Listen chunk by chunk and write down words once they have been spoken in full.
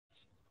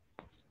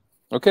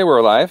Okay, we're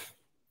alive.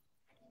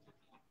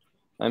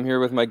 I'm here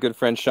with my good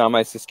friend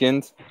Shammai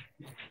Siskind,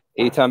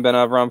 Eitan Ben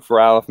Avram for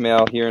Aleph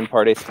Mail here in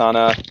Pardes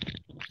Tana.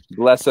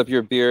 Bless up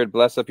your beard,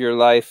 bless up your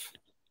life.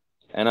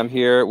 And I'm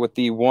here with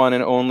the one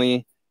and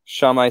only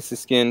Shammai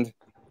Siskind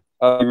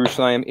of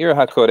Yerushalayim Ir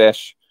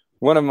HaKodesh,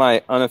 one of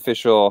my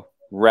unofficial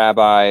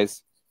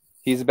rabbis.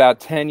 He's about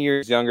 10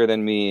 years younger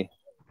than me,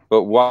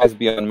 but wise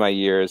beyond my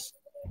years.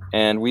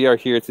 And we are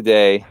here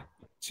today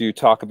to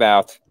talk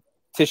about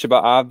Tisha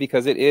B'Av,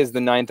 because it is the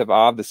 9th of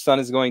Av. The sun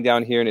is going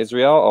down here in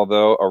Israel,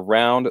 although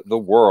around the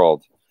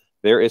world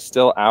there is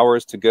still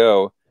hours to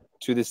go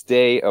to this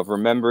day of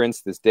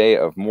remembrance, this day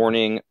of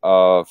mourning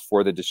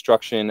for the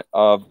destruction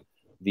of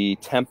the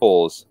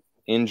temples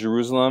in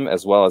Jerusalem,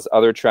 as well as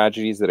other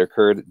tragedies that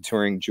occurred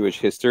during Jewish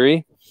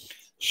history.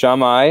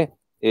 Shammai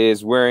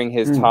is wearing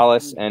his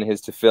talis and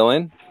his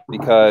tefillin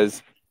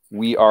because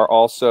we are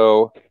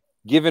also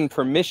given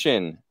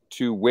permission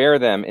to wear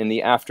them in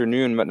the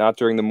afternoon, but not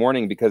during the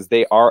morning, because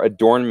they are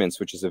adornments,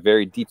 which is a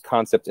very deep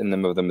concept in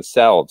them of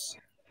themselves,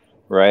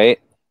 right?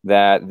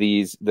 That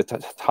the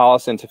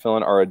talis and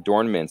tefillin are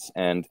adornments,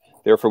 and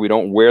therefore we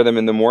don't wear them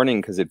in the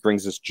morning because it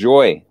brings us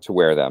joy to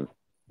wear them.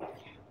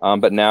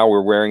 But now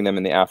we're wearing them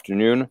in the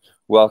afternoon.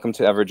 Welcome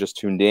to ever just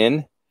tuned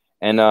in.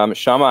 And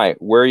Shammai,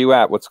 where are you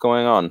at? What's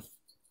going on?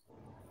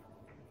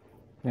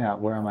 Yeah,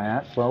 where am I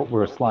at? Well,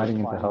 we're sliding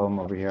into home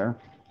over here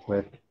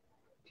with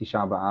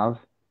Tisha B'Av.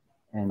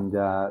 And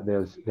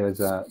there's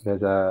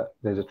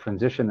a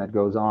transition that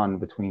goes on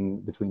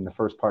between the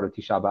first part of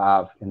Tisha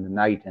B'Av in the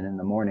night and in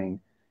the morning,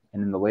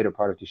 and in the later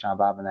part of Tisha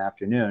B'Av in the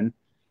afternoon.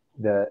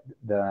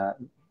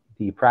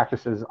 The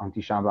practices on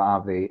Tisha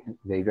B'Av,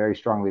 they very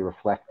strongly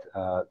reflect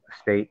the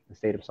state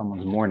of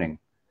someone's mourning,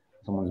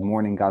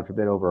 God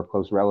forbid, over a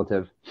close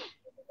relative.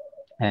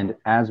 And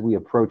as we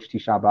approach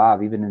Tisha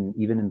B'Av,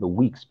 even in the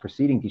weeks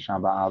preceding Tisha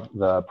B'Av,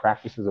 the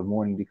practices of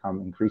mourning become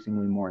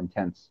increasingly more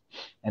intense.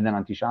 And then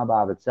on Tisha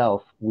B'Av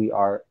itself, we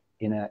are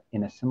in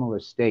a similar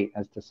state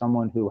as to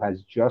someone who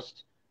has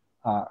just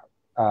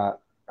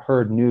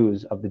heard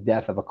news of the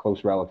death of a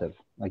close relative.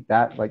 Like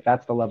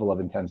that's the level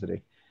of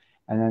intensity.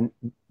 And then,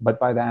 but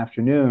by the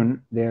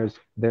afternoon, there's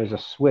a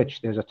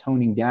switch, there's a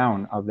toning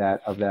down of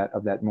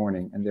that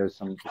mourning, and there's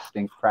some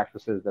distinct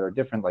practices that are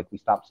different. Like we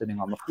stop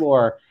sitting on the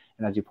floor.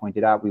 And as you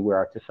pointed out, we wear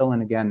our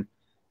tefillin again.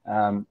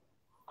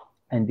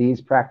 And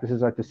these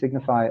practices are to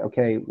signify,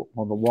 okay,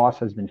 well, the loss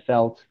has been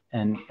felt,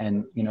 and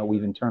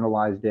we've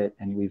internalized it,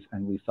 and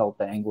we felt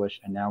the anguish,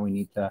 and now we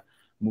need to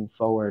move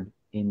forward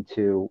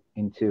into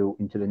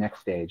the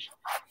next stage.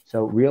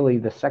 So really,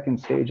 the second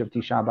stage of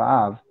Tisha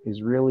B'Av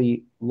is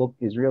really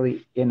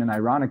in an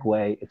ironic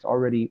way, it's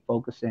already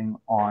focusing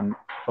on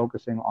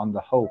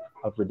the hope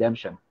of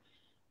redemption.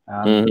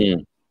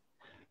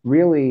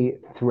 Really,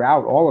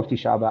 throughout all of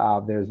Tisha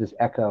B'Av, there's this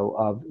echo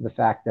of the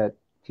fact that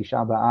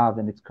Tisha B'Av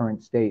in its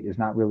current state is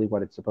not really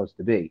what it's supposed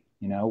to be.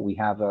 We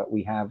have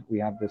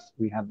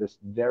this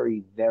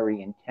very,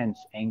 very intense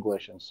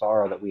anguish and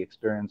sorrow that we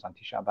experience on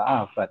Tisha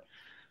B'Av,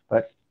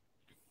 but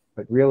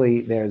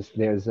really there's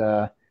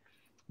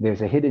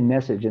a hidden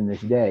message in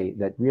this day,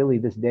 that really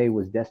this day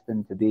was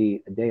destined to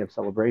be a day of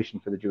celebration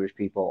for the Jewish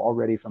people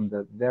already from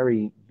the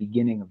very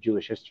beginning of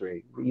Jewish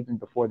history, even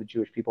before the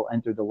Jewish people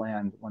entered the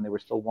land, when they were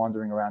still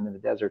wandering around in the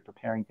desert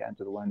preparing to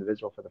enter the land of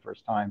Israel for the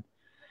first time.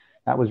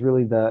 That was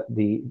really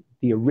the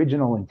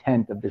original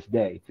intent of this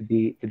day, to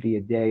be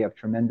a day of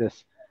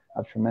tremendous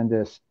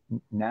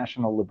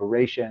national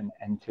liberation,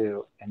 and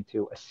to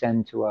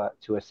ascend to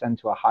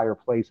a higher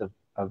place of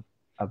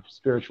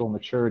spiritual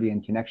maturity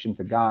and connection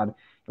to God.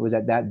 It was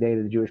at that day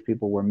that the Jewish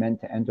people were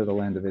meant to enter the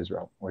land of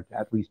Israel, or to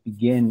at least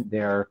begin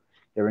their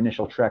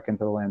initial trek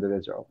into the land of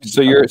Israel.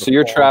 So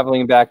you're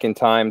traveling back in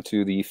time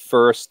to the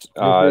first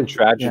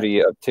tragedy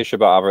of Tisha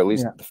B'Av, or at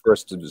least the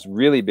first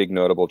really big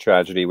notable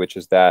tragedy, which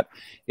is that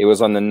it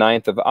was on the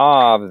 9th of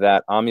Av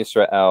that Am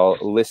Yisrael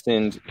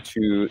listened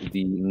to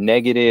the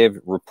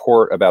negative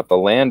report about the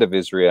land of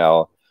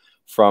Israel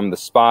from the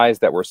spies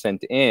that were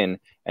sent in.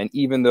 And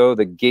even though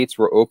the gates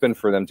were open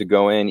for them to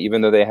go in, even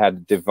though they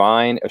had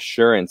divine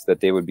assurance that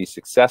they would be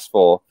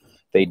successful,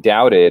 they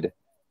doubted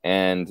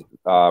and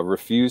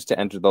refused to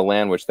enter the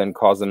land, which then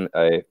caused them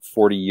a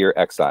 40-year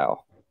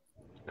exile.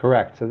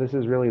 Correct. So this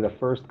is really the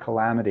first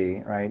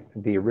calamity, right?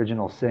 The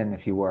original sin,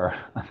 if you were,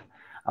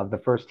 of the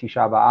first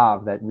Tisha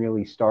B'Av that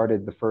really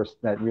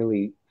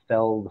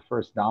fell the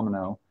first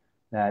domino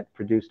that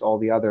produced all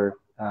the other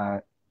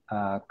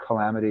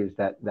calamities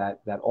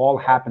that all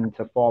happened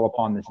to fall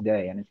upon this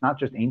day. And it's not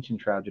just ancient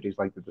tragedies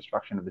like the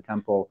destruction of the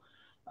temple,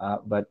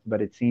 but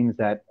it seems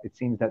that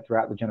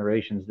throughout the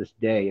generations, this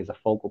day is a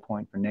focal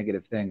point for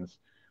negative things.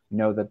 We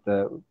know that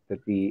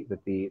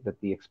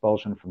the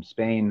expulsion from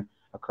Spain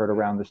occurred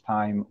around this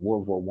time.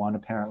 World War I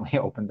apparently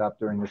opened up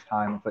during this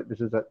time. It's like this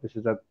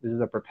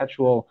is a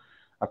perpetual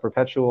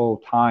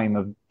time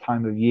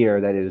of year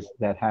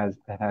that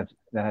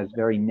has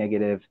very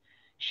negative,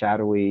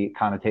 shadowy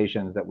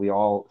connotations that we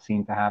all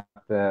seem to have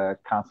to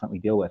constantly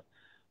deal with.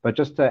 But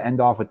just to end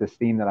off with this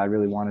theme that I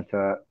really wanted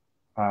to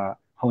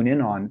hone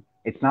in on,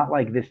 It's not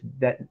like this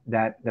that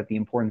the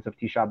importance of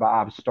Tisha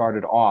B'Av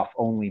started off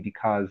only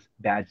because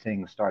bad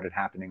things started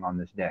happening on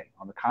this day.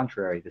 On the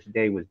contrary, this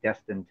day was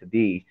destined to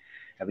be,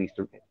 at least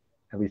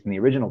in the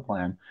original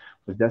plan,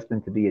 was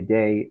destined to be a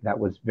day that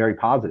was very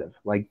positive,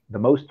 like the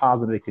most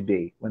positive it could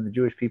be. When the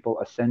Jewish people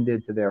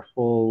ascended to their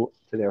full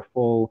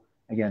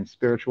again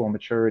spiritual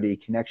maturity,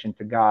 connection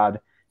to God,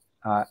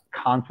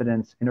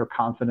 confidence, inner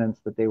confidence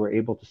that they were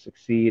able to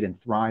succeed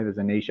and thrive as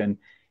a nation,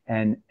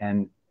 and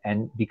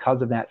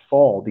because of that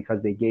fall,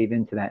 because they gave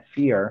in to that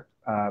fear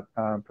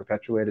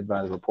perpetuated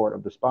by the report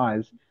of the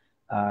spies,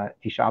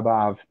 Tisha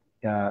B'Av,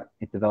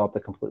 it developed a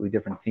completely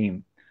different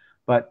theme.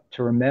 But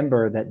to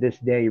remember that this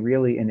day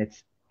really in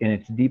its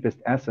deepest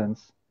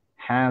essence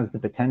has the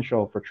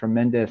potential for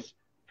tremendous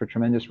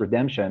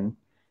redemption.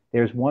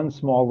 There's one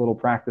small little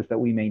practice that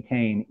we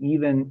maintain,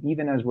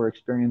 even as we're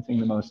experiencing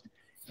the most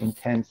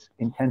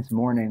intense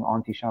mourning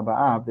on Tisha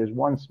B'Av. There's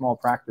one small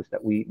practice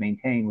that we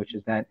maintain, which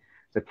is that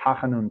the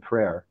Tachanun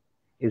prayer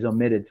is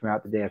omitted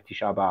throughout the day of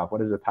Tisha B'Av.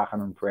 What is the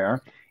Tachanun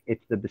prayer?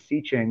 It's the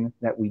beseeching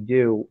that we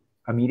do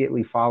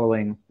immediately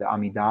following the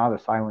Amidah,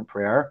 the silent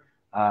prayer.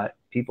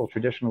 People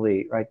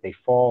traditionally, right, they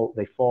fall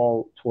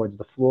towards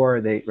the floor.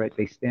 They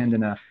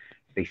stand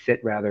they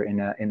sit rather in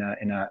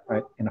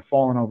a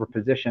fallen over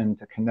position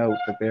to connote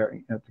that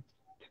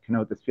to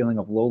connote this feeling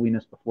of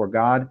lowliness before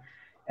God,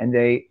 and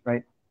they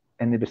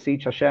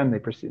beseech Hashem.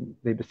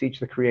 They beseech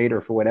the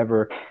Creator for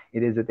whatever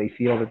it is that they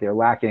feel that they're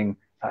lacking.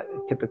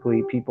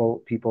 Typically,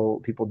 people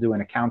do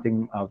an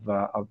accounting of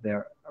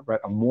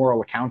a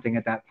moral accounting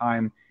at that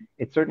time.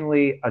 It's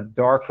certainly a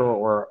darker,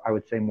 or I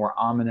would say more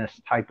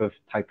ominous type of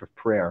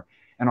prayer.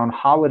 And on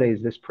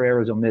holidays, this prayer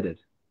is omitted,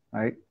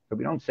 right? So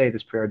we don't say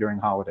this prayer during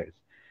holidays.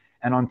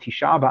 And on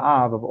Tisha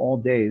B'Av, of all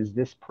days,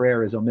 this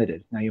prayer is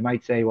omitted. Now you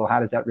might say, well, how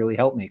does that really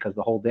help me? Because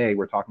the whole day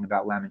we're talking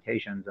about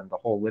Lamentations, and the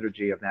whole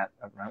liturgy of that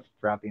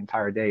throughout the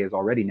entire day is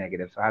already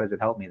negative. So how does it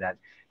help me that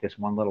this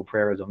one little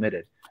prayer is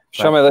omitted?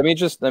 Shammai, let me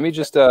just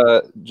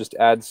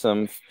add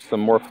some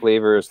more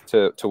flavors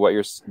to what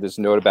this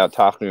note about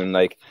Tachanun.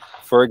 Like,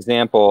 for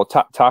example,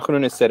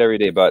 Tachanun is said every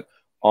day, but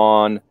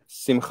on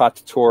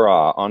Simchat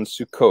Torah, on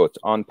Sukkot,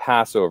 on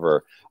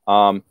Passover,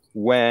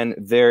 when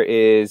there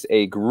is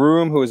a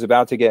groom who is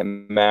about to get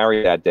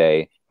married that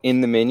day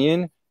in the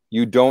minyan,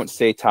 you don't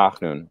say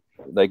Tachanun.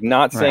 Like,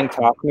 not saying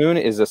Tachanun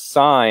is a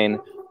sign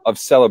of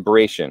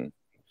celebration.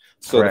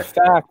 So Correct.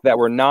 The fact that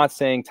we're not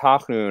saying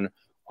Tachanun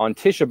on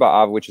Tisha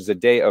B'Av, which is a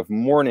day of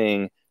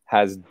mourning,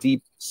 has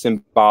deep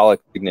symbolic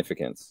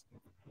significance.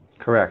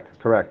 Correct.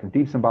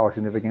 Deep symbolic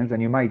significance.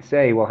 And you might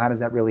say, well, how does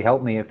that really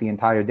help me if the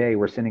entire day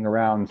we're sitting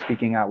around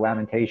speaking out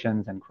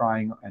lamentations and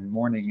crying and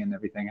mourning and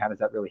everything? How does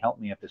that really help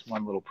me if this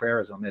one little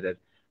prayer is omitted?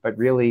 But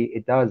really,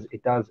 it does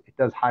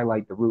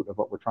highlight the root of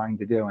what we're trying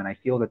to do. And I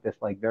feel that this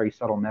very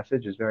subtle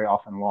message is very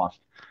often lost.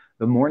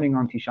 The mourning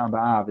on Tisha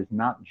B'Av is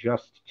not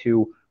just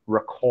to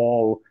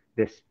recall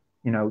this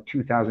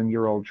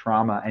 2,000-year-old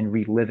trauma and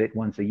relive it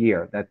once a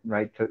year. That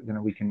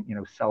we can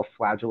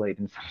self-flagellate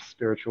in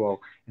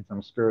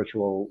some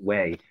spiritual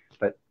way,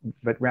 but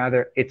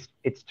rather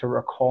it's to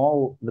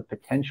recall the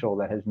potential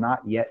that has not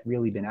yet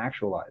really been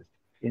actualized.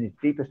 In its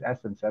deepest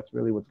essence, that's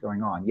really what's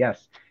going on.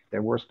 Yes,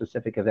 there were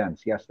specific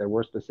events. Yes, there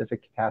were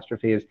specific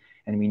catastrophes,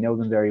 and we know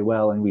them very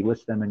well, and we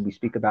list them, and we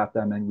speak about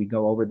them, and we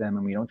go over them,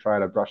 and we don't try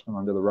to brush them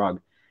under the rug.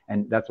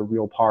 And that's a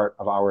real part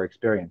of our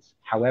experience.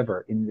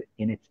 However, in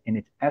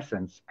its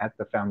essence, at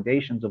the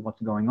foundations of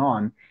what's going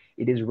on,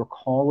 it is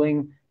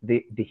recalling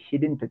the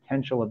hidden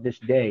potential of this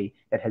day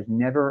that has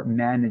never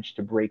managed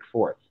to break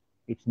forth.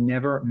 It's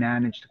never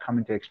managed to come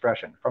into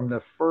expression. From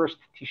the first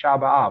Tisha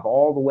B'Av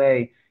all the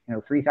way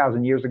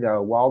 3,000 years ago,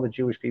 while the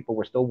Jewish people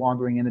were still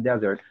wandering in the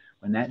desert,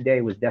 when that day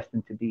was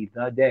destined to be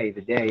the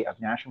day of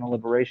national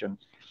liberation,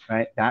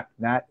 right?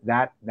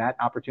 That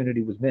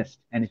opportunity was missed,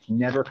 and it's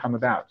never come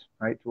about,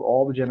 right? Through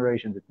all the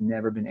generations, it's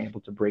never been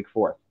able to break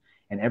forth.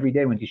 And every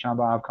day when Tisha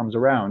B'Av comes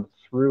around,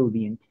 through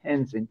the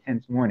intense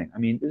mourning, I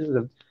mean, this is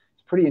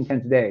it's a pretty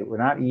intense day. We're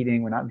not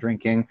eating, we're not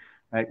drinking,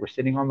 right? We're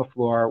sitting on the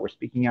floor, we're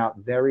speaking out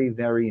very,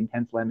 very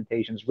intense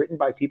lamentations written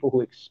by people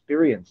who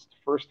experienced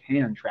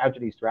firsthand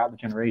tragedies throughout the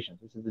generations.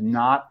 This is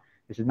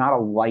not a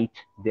light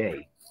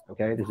day,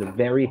 okay? This is a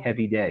very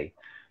heavy day.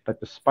 But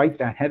despite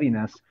that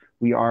heaviness,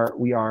 we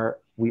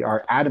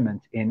are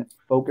adamant in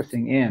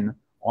focusing in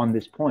on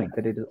this point,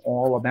 that it is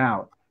all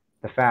about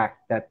the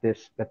fact that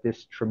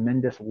this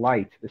tremendous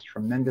light, this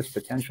tremendous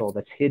potential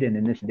that's hidden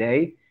in this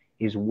day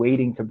is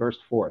waiting to burst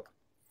forth.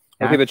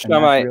 Okay, but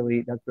Shammai,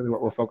 that's really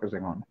what we're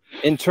focusing on.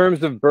 In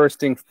terms of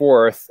bursting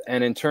forth,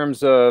 and in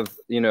terms of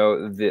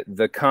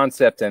the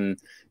concept and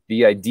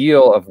the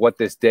ideal of what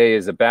this day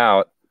is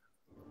about,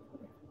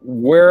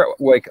 where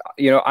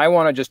I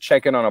want to just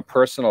check in on a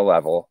personal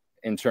level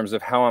in terms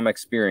of how I'm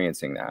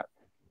experiencing that.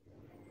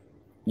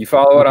 You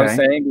follow what I'm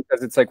saying?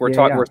 Because it's like we're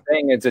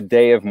saying it's a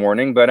day of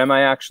mourning, but am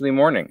I actually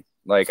mourning?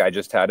 Like, I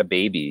just had a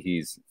baby.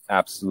 He's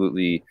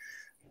absolutely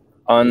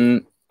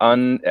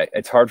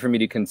it's hard for me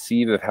to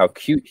conceive of how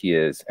cute he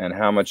is and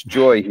how much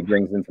joy he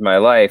brings into my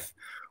life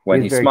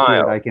when he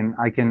smiles. I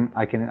can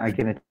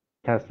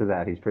attest to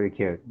that. He's pretty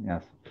cute.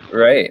 Yes.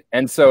 Right.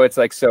 And so it's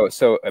like,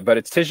 but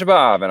it's Tisha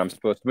B'Av and I'm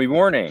supposed to be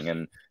mourning.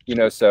 And,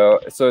 so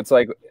it's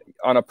like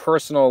on a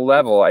personal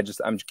level,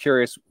 I'm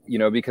curious,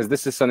 because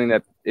this is something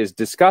that is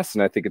discussed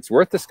and I think it's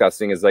worth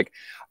discussing is like,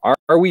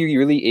 are we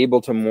really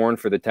able to mourn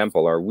for the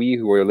temple? Are we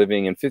who are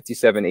living in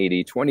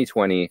 5780,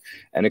 2020,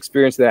 an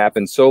experience that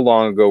happened so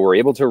long ago, we're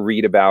able to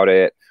read about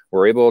it.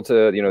 We're able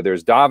to,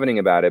 there's davening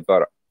about it,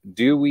 but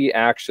do we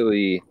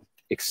actually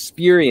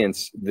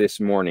experience this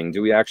mourning?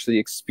 Do we actually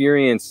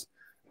experience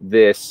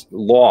this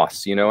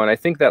loss, and I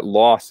think that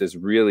loss is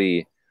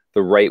really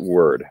the right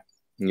word.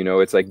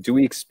 It's like, do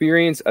we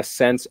experience a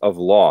sense of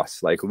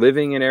loss, like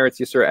living in Eretz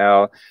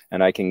Yisrael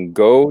and I can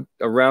go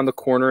around the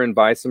corner and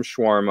buy some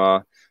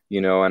shawarma,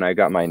 and I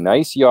got my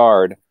nice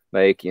yard,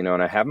 like, and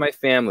I have my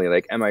family,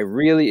 like, am I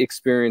really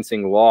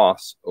experiencing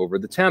loss over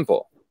the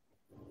temple?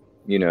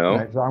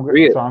 Right, so I'm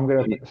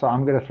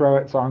gonna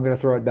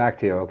throw it back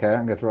to you. Okay,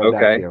 I'm gonna throw it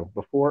back to you.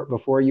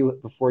 Before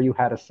you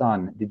had a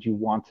son, did you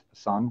want a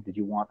son? Did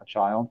you want a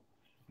child?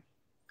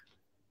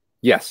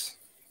 Yes.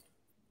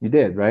 You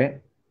did,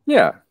 right?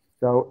 Yeah.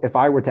 So if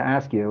I were to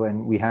ask you,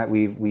 and we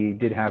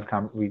did have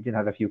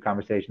a few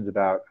conversations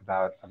about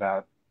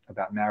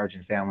marriage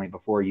and family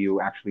before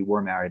you actually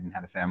were married and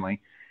had a family.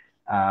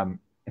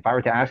 If I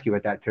were to ask you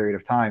at that period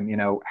of time,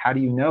 how do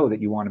you know that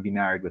you want to be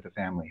married with a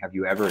family? Have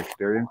you ever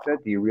experienced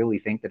it? Do you really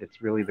think that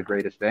it's really the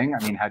greatest thing?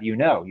 I mean, how do you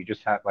know? You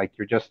just have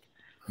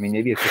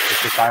maybe it's just a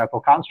societal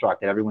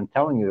construct that everyone's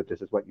telling you that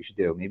this is what you should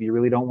do. Maybe you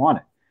really don't want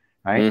it,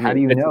 right? Mm-hmm. How do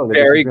you know that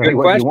very this is really good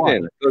what you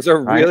question. want? Those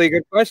are really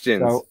good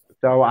questions.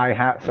 So I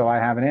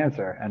have an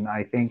answer, and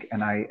I think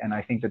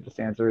that this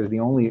answer is the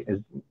only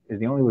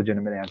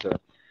legitimate answer.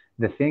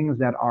 The things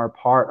that are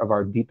part of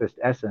our deepest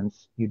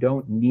essence, you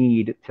don't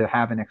need to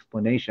have an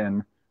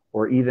explanation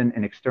or even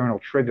an external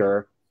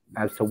trigger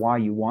as to why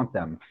you want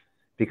them,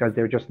 because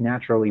they're just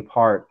naturally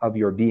part of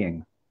your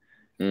being.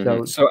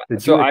 Mm-hmm.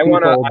 So I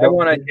want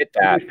to hit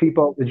that.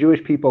 The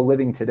Jewish people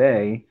living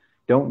today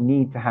don't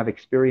need to have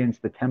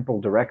experienced the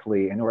temple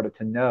directly in order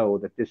to know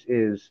that this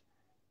is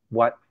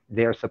what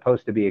they're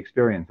supposed to be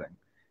experiencing.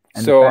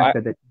 And the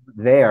fact that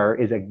there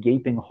is a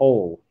gaping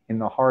hole in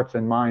the hearts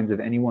and minds of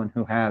anyone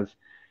who has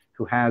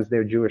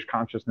their Jewish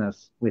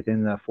consciousness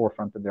within the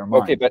forefront of their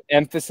minds. Okay, but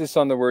emphasis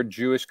on the word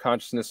Jewish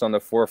consciousness on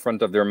the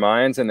forefront of their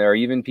minds. And there are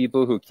even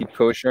people who keep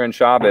kosher and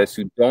Shabbos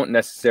who don't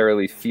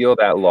necessarily feel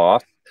that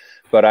loss.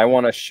 But I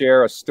want to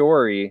share a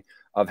story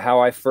of how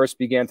I first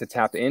began to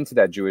tap into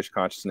that Jewish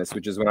consciousness,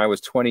 which is when I was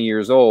 20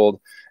 years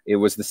old. It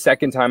was the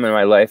second time in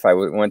my life I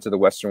went to the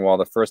Western Wall.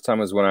 The first time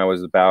was when I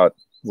was about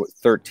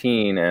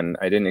 13 and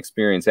I didn't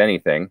experience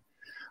anything.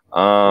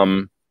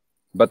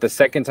 But the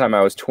second time I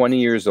was 20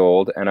 years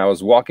old and I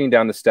was walking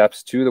down the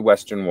steps to the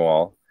Western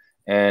Wall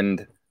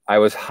and I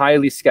was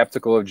highly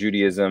skeptical of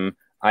Judaism.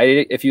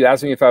 If you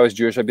asked me if I was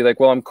Jewish, I'd be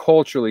like, well, I'm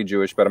culturally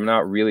Jewish, but I'm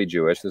not really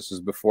Jewish. This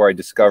was before I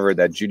discovered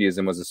that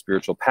Judaism was a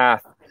spiritual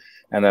path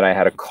and that I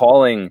had a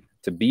calling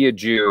to be a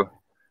Jew.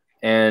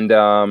 And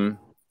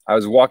I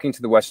was walking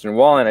to the Western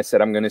Wall and I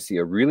said, I'm going to see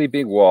a really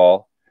big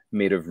wall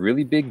made of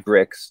really big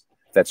bricks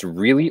that's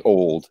really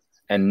old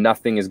and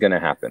nothing is going to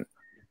happen.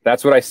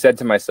 That's what I said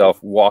to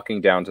myself walking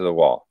down to the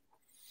wall,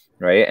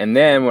 right? And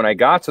then when I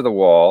got to the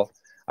wall,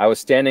 I was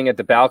standing at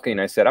the balcony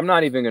and I said, I'm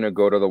not even going to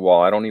go to the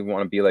wall. I don't even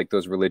want to be like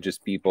those religious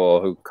people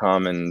who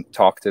come and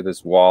talk to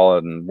this wall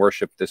and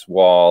worship this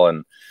wall.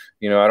 And,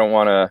 I don't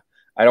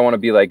want to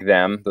be like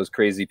them, those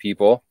crazy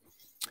people.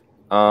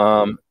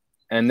 And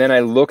then I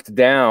looked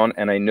down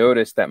and I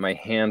noticed that my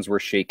hands were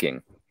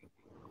shaking.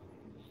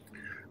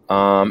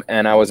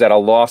 And I was at a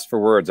loss for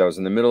words. I was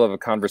in the middle of a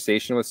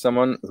conversation with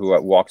someone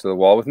who walked to the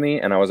wall with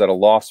me, and I was at a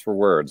loss for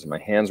words. My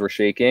hands were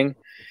shaking,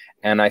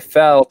 and I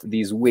felt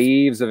these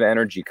waves of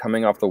energy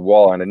coming off the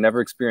wall, and I'd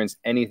never experienced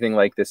anything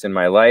like this in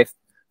my life.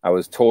 I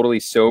was totally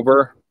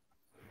sober,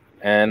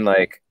 and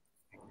I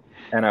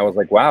was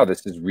like, wow,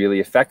 this is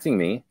really affecting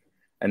me.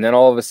 And then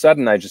all of a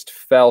sudden, I just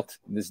felt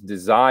this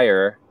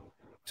desire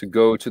to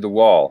go to the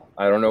wall.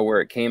 I don't know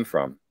where it came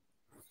from.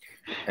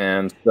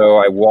 And so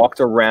I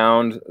walked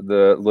around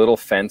the little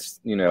fence,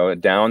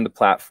 down the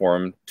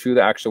platform to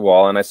the actual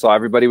wall, and I saw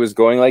everybody was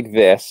going like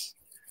this.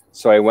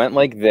 So I went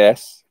like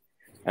this,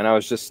 and I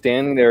was just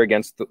standing there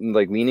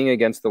leaning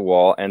against the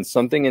wall, and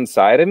something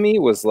inside of me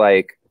was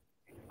like,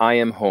 I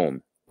am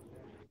home.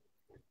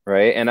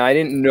 Right. And I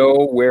didn't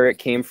know where it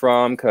came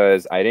from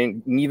because I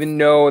didn't even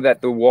know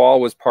that the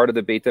wall was part of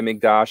the Beit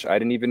HaMikdash. I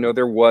didn't even know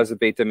there was a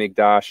Beit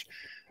HaMikdash.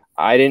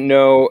 I didn't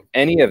know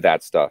any of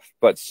that stuff,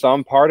 but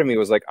some part of me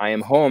was like, I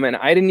am home. And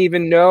I didn't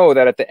even know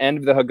that at the end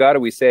of the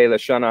Haggadah, we say,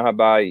 Lashana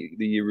Haba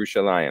the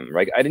Yerushalayim,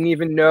 right? I didn't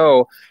even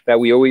know that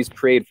we always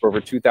prayed for over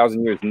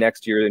 2,000 years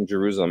next year in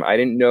Jerusalem. I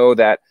didn't know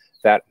that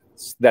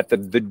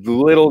the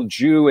little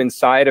Jew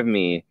inside of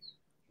me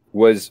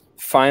was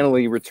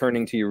finally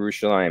returning to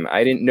Yerushalayim.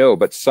 I didn't know,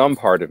 but some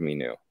part of me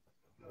knew,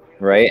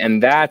 right?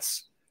 And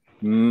that's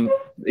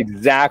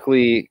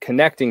exactly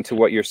connecting to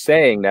what you're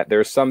saying, that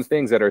there's some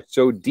things that are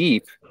so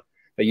deep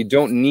that you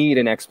don't need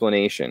an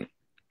explanation.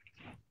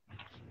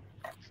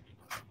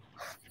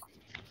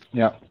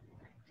 Yeah.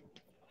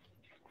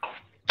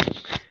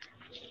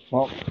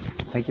 Well,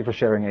 thank you for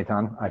sharing,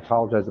 Eitan. I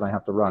apologize that I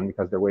have to run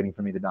because they're waiting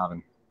for me to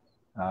daven.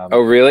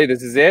 Oh, really?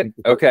 This is it?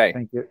 Okay.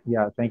 Thank you.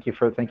 Yeah, thank you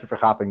for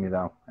hopping me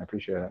though. I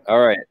appreciate it. All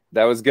right.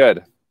 That was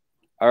good.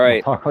 All We'll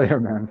right. talk later,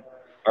 man.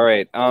 All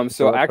right.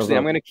 So actually,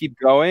 I'm going to keep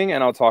going,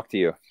 and I'll talk to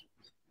you.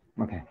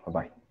 Okay.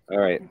 Bye-bye. All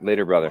right.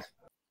 Later, brother.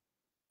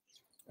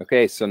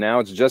 Okay. So now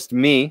it's just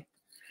me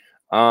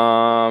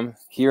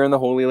here in the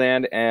Holy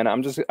Land, and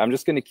I'm just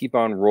going to keep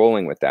on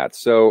rolling with that.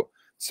 So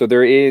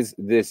there is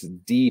this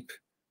deep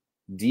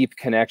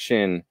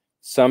connection.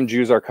 Some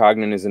Jews are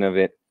cognizant of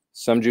it.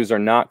 Some Jews are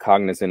not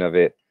cognizant of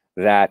it,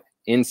 that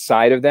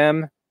inside of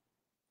them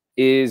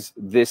is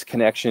this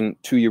connection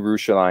to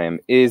Yerushalayim,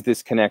 is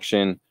this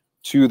connection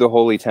to the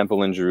Holy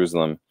Temple in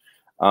Jerusalem.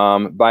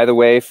 By the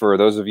way, for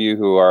those of you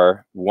who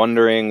are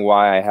wondering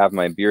why I have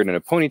my beard in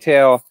a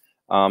ponytail,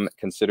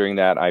 considering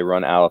that I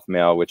run Aleph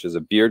Male, which is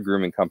a beard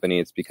grooming company,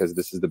 it's because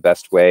this is the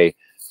best way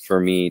for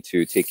me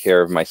to take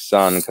care of my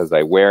son, because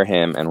I wear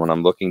him, and when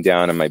I'm looking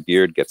down and my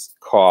beard gets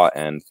caught,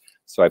 and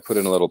so I put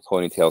in a little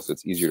ponytail so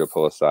it's easier to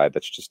pull aside.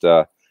 That's just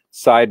a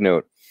side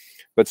note.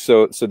 But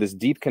so this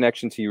deep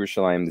connection to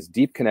Yerushalayim, this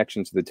deep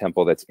connection to the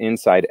temple that's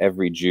inside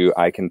every Jew,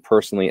 I can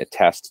personally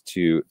attest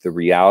to the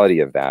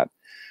reality of that.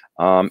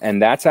 And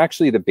that's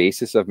actually the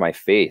basis of my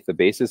faith, the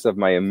basis of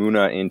my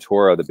emunah in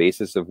Torah, the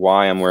basis of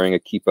why I'm wearing a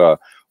kippah,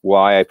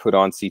 why I put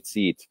on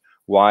tzitzit,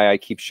 why I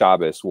keep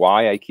Shabbos,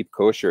 why I keep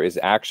kosher, is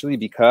actually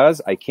because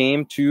I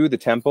came to the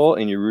temple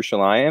in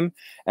Yerushalayim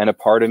and a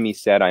part of me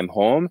said I'm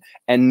home,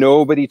 and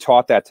nobody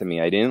taught that to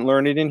me. I didn't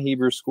learn it in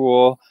Hebrew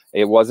school.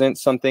 It wasn't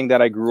something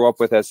that I grew up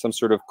with as some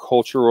sort of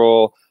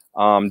cultural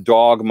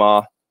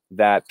dogma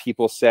that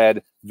people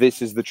said,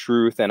 this is the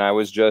truth, and I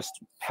was just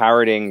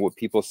parroting what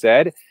people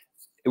said.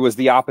 It was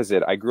the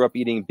opposite. I grew up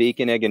eating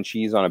bacon, egg, and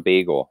cheese on a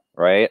bagel,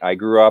 right? I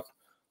grew up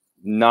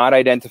not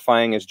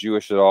identifying as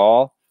Jewish at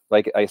all.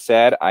 Like I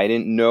said, I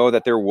didn't know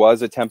that there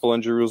was a temple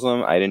in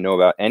Jerusalem. I didn't know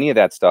about any of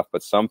that stuff,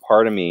 but some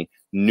part of me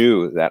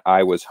knew that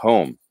I was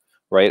home,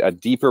 right? A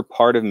deeper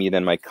part of me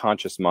than my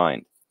conscious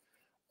mind.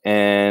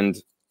 And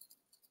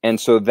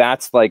so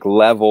that's like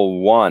level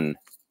one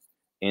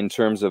in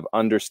terms of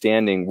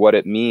understanding what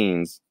it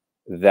means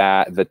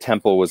that the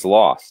temple was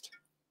lost,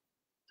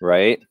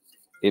 right?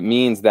 It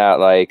means that,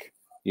 like,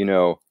 you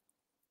know,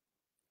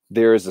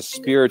 there is a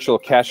spiritual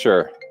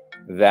kesher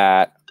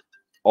that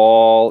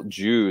all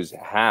Jews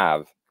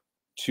have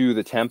to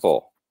the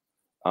temple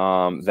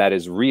that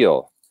is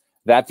real.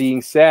 That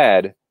being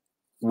said,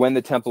 when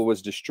the temple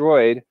was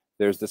destroyed,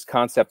 there's this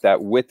concept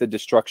that with the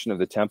destruction of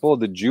the temple,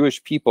 the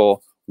Jewish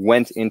people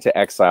went into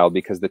exile,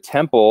 because the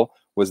temple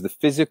was the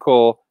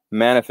physical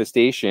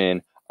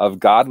manifestation of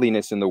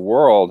godliness in the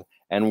world.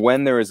 And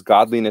when there is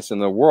godliness in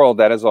the world,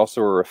 that is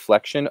also a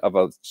reflection of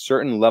a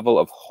certain level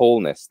of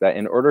wholeness, that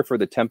in order for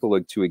the temple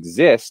to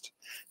exist,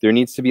 there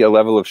needs to be a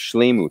level of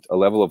shlemut, a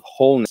level of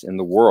wholeness in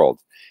the world.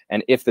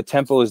 And if the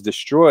temple is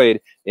destroyed,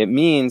 it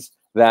means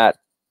that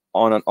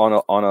on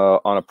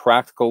a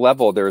practical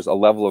level, there's a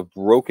level of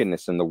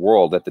brokenness in the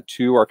world, that the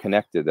two are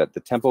connected, that the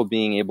temple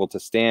being able to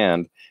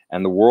stand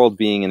and the world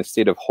being in a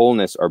state of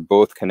wholeness are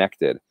both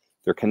connected.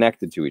 They're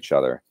connected to each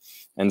other.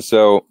 And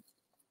so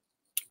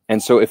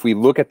if we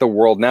look at the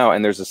world now,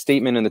 and there's a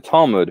statement in the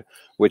Talmud,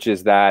 which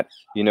is that,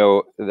 you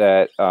know,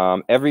 that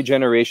every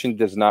generation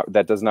does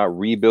not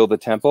rebuild the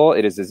temple,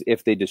 it is as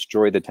if they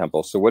destroy the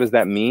temple. So what does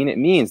that mean? It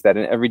means that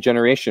in every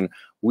generation,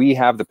 we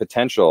have the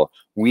potential,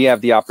 we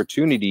have the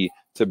opportunity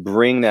to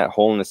bring that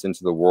wholeness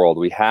into the world.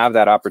 We have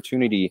that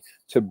opportunity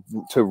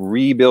to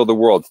rebuild the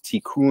world,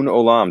 tikkun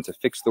olam, to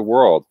fix the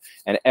world.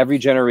 And every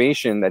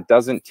generation that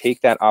doesn't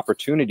take that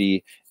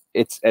opportunity,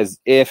 it's as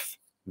if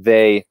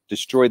they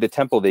destroyed the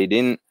temple. They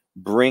didn't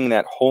bring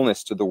that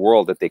wholeness to the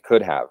world that they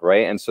could have,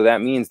 right? And so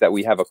that means that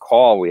we have a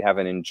call, we have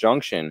an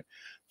injunction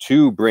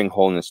to bring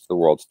wholeness to the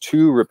world,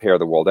 to repair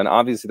the world. And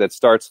obviously that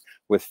starts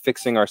with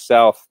fixing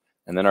ourselves,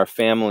 and then our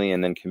family,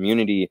 and then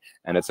community.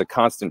 And it's a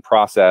constant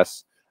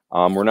process.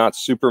 We're not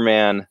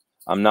Superman.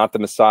 I'm not the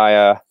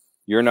Messiah.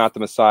 You're not the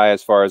Messiah,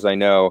 as far as I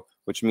know,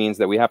 which means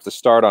that we have to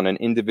start on an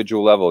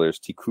individual level. There's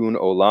tikkun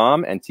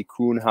olam and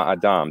tikkun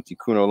ha'adam.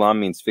 Tikkun olam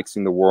means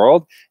fixing the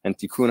world, and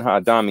tikkun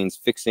ha'adam means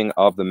fixing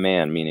of the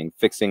man, meaning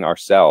fixing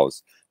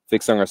ourselves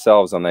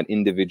on that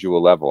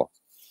individual level.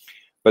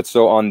 But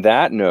so on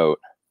that note,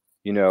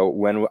 you know,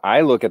 when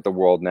I look at the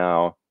world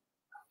now,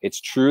 it's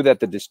true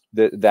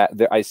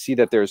that I see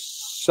that there's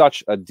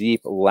such a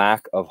deep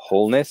lack of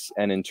wholeness.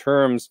 And in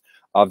terms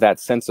of that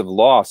sense of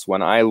loss,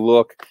 when I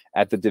look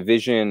at the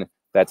division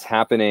that's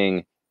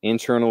happening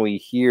internally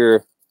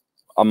here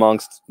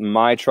amongst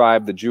my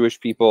tribe, the Jewish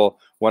people,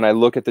 when I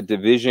look at the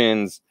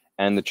divisions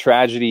and the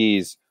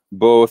tragedies,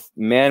 both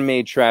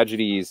man-made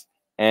tragedies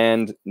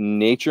and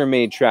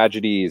nature-made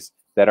tragedies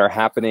that are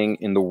happening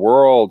in the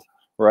world,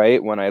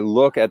 right? When I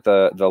look at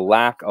the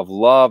lack of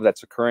love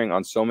that's occurring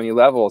on so many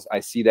levels,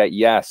 I see that,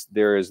 yes,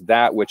 there is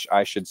that which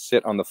I should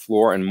sit on the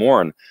floor and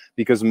mourn,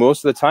 because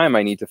most of the time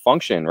I need to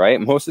function,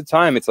 right? Most of the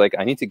time it's like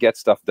I need to get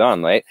stuff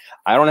done, right?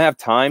 I don't have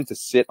time to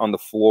sit on the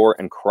floor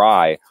and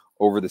cry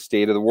over the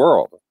state of the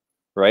world,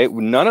 right?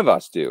 None of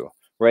us do,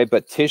 right?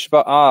 But Tisha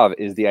B'Av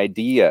is the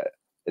idea,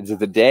 it's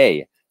the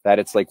day that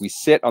it's like we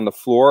sit on the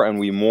floor and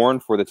we mourn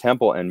for the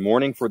temple, and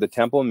mourning for the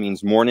temple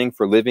means mourning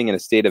for living in a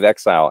state of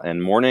exile,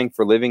 and mourning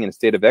for living in a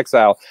state of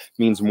exile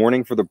means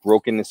mourning for the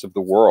brokenness of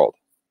the world,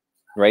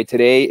 right?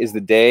 Today is the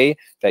day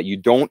that you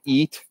don't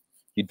eat,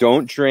 you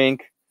don't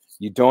drink,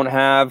 you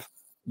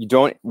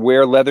don't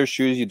wear leather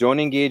shoes, you don't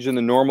engage in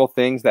the normal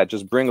things that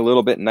just bring a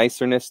little bit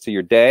nicerness to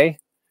your day,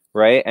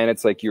 right? And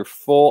it's like you're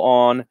full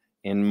on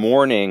in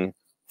mourning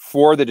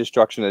for the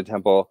destruction of the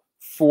temple,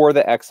 for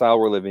the exile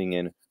we're living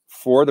in,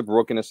 for the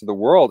brokenness of the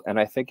world. And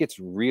I think it's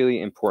really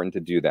important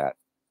to do that.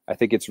 I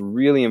think it's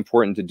really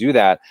important to do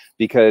that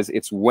because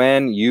it's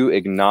when you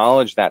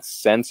acknowledge that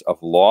sense of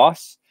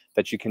loss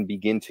that you can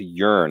begin to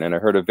yearn. And I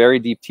heard a very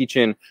deep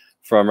teaching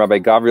from Rabbi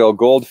Gabriel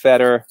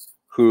Goldfeder,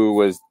 who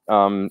was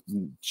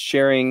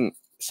sharing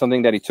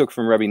something that he took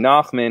from Rabbi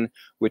Nachman,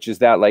 which is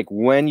that like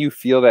when you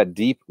feel that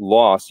deep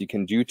loss, you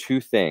can do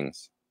two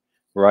things,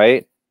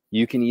 right?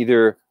 You can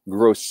either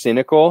grow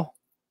cynical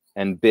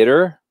and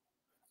bitter,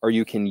 or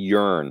you can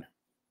yearn.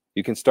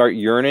 You can start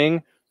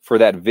yearning for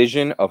that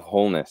vision of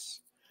wholeness,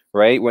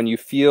 right? When you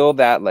feel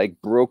that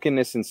like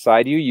brokenness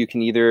inside you, you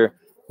can either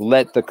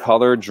let the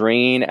color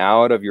drain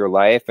out of your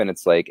life and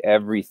it's like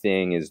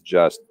everything is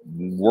just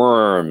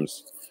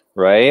worms,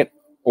 right?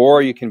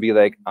 Or you can be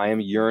like, I am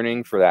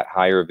yearning for that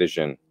higher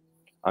vision.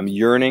 I'm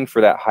yearning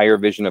for that higher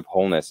vision of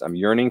wholeness. I'm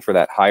yearning for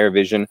that higher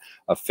vision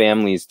of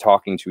families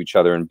talking to each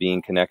other and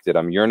being connected.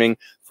 I'm yearning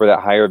for that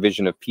higher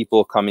vision of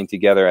people coming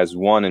together as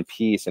one in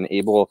peace and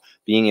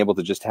being able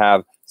to just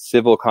have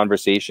civil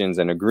conversations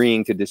and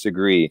agreeing to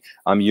disagree.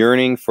 I'm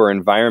yearning for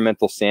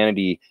environmental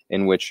sanity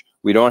in which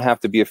we don't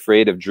have to be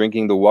afraid of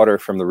drinking the water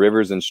from the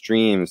rivers and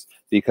streams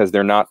because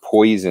they're not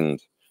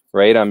poisoned,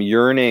 right? I'm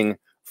yearning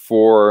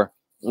for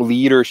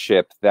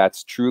leadership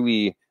that's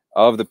truly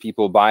of the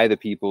people, by the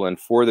people, and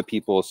for the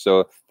people,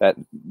 so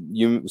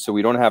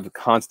we don't have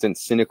constant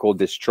cynical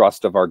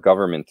distrust of our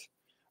government.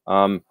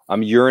 I'm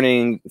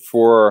yearning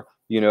for,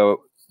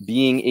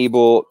 being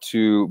able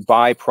to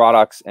buy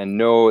products and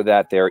know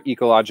that they're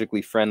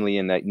ecologically friendly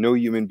and that no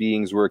human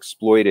beings were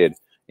exploited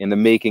in the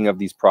making of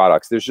these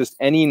products. There's just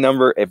any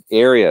number of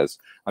areas.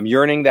 I'm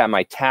yearning that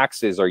my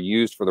taxes are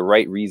used for the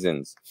right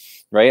reasons,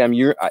 right?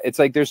 It's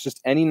like there's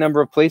just any number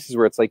of places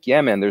where it's like,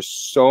 yeah, man, there's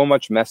so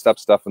much messed up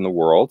stuff in the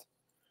world,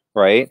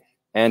 right?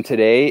 And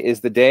today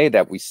is the day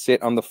that we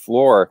sit on the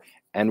floor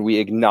and we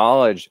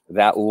acknowledge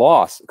that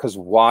loss. Because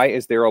why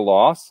is there a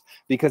loss?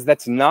 Because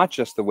that's not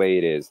just the way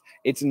it is.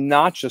 It's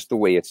not just the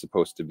way it's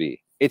supposed to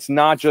be. It's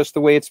not just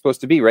the way it's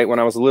supposed to be, right? When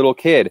I was a little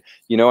kid,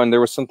 and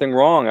there was something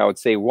wrong, I would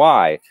say,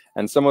 why?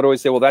 And someone would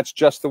always say, well, that's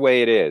just the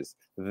way it is.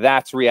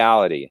 That's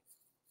reality,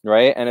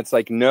 right? And it's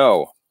like,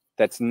 no.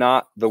 That's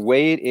not the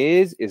way it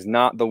is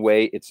not the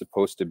way it's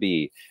supposed to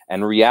be.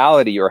 And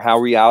reality, or how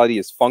reality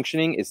is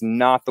functioning, is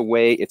not the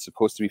way it's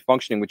supposed to be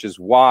functioning, which is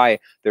why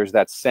there's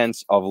that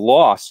sense of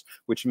loss,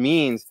 which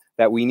means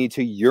that we need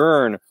to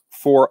yearn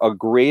for a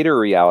greater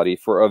reality,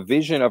 for a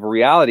vision of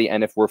reality.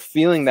 And if we're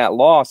feeling that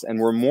loss and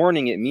we're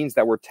mourning, it means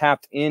that we're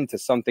tapped into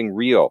something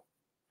real.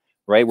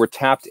 Right? We're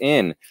tapped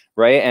in,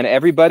 right? And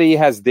everybody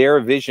has their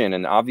vision.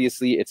 And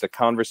obviously it's a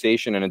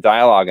conversation and a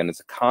dialogue and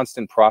it's a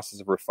constant process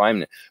of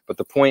refinement. But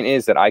the point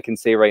is that I can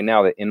say right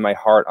now that in my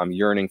heart, I'm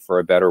yearning for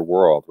a better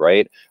world,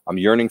 right? I'm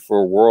yearning for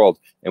a world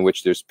in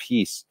which there's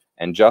peace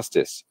and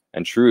justice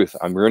and truth.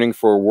 I'm yearning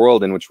for a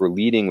world in which we're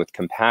leading with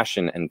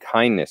compassion and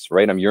kindness,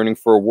 right? I'm yearning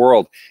for a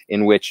world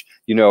in which,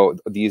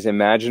 these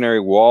imaginary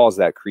walls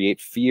that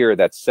create fear,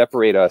 that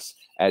separate us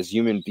as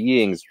human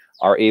beings,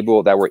 we're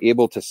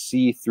able to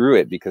see through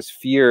it, because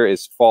fear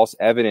is false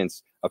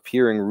evidence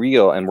appearing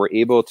real, and we're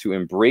able to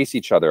embrace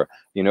each other.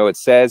 It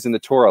says in the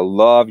Torah,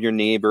 love your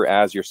neighbor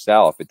as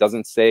yourself. It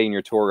doesn't say in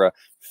your Torah,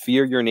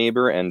 fear your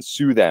neighbor and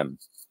sue them,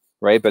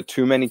 right? But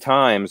too many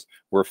times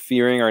we're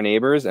fearing our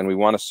neighbors and we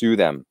want to sue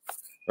them,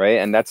 right?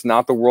 And that's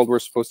not the world we're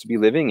supposed to be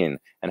living in.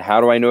 And how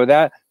do I know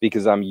that?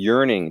 Because I'm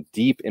yearning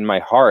deep in my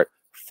heart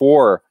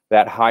for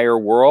that higher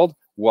world.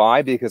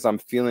 Why? Because I'm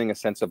feeling a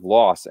sense of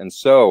loss. And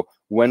so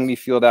when we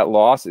feel that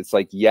loss, it's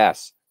like,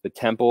 yes, the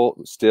temple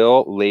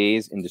still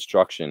lays in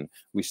destruction.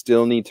 We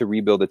still need to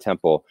rebuild the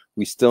temple.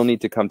 We still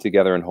need to come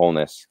together in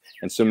wholeness.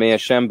 And so may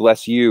Hashem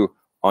bless you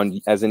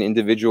as an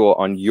individual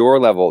on your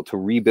level to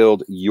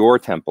rebuild your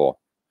temple,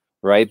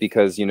 right?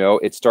 Because,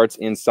 it starts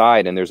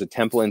inside, and there's a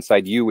temple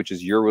inside you, which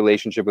is your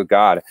relationship with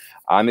God.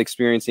 I'm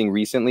experiencing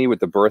recently with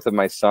the birth of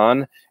my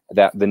son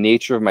that the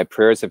nature of my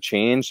prayers have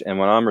changed. And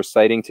when I'm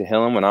reciting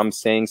Tehillim, when I'm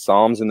saying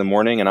Psalms in the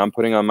morning, and I'm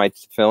putting on my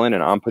tefillin,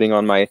 and I'm putting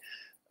on my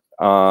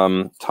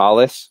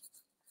talis,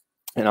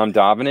 and I'm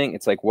davening,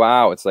 it's like,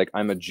 wow, it's like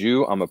I'm a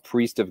Jew, I'm a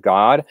priest of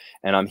God,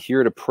 and I'm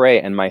here to pray,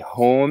 and my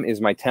home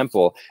is my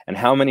temple. And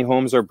how many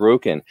homes are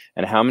broken?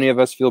 And how many of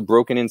us feel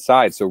broken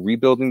inside? So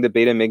rebuilding the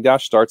Beit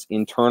HaMikdash starts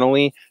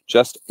internally,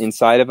 just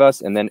inside of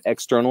us, and then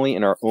externally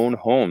in our own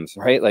homes,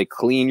 right? Like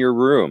clean your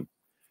room,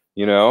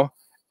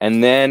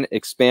 and then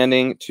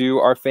expanding to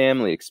our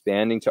family,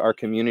 expanding to our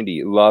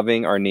community,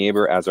 loving our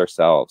neighbor as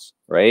ourselves,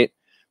 right?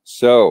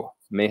 So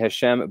May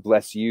Hashem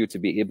bless you to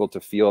be able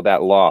to feel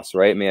that loss,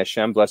 right? May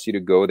Hashem bless you to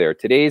go there.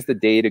 Today is the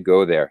day to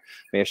go there.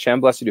 May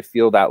Hashem bless you to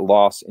feel that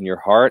loss in your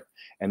heart.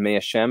 And may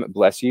Hashem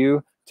bless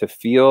you to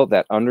feel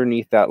that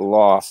underneath that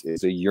loss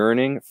is a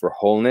yearning for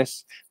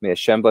wholeness. May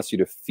Hashem bless you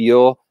to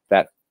feel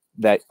that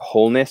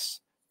wholeness,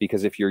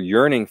 because if you're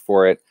yearning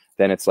for it,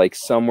 then it's like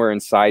somewhere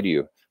inside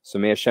you. So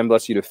may Hashem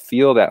bless you to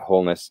feel that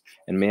wholeness,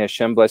 and may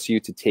Hashem bless you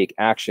to take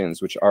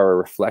actions which are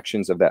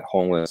reflections of that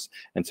wholeness,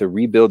 and to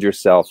rebuild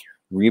yourself,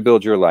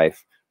 rebuild your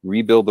life,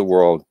 rebuild the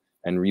world,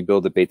 and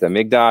rebuild the Beit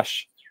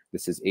HaMikdash.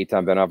 This is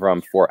Eitan Ben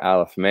Avram for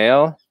Aleph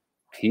Male.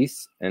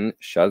 Peace and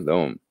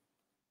Shalom.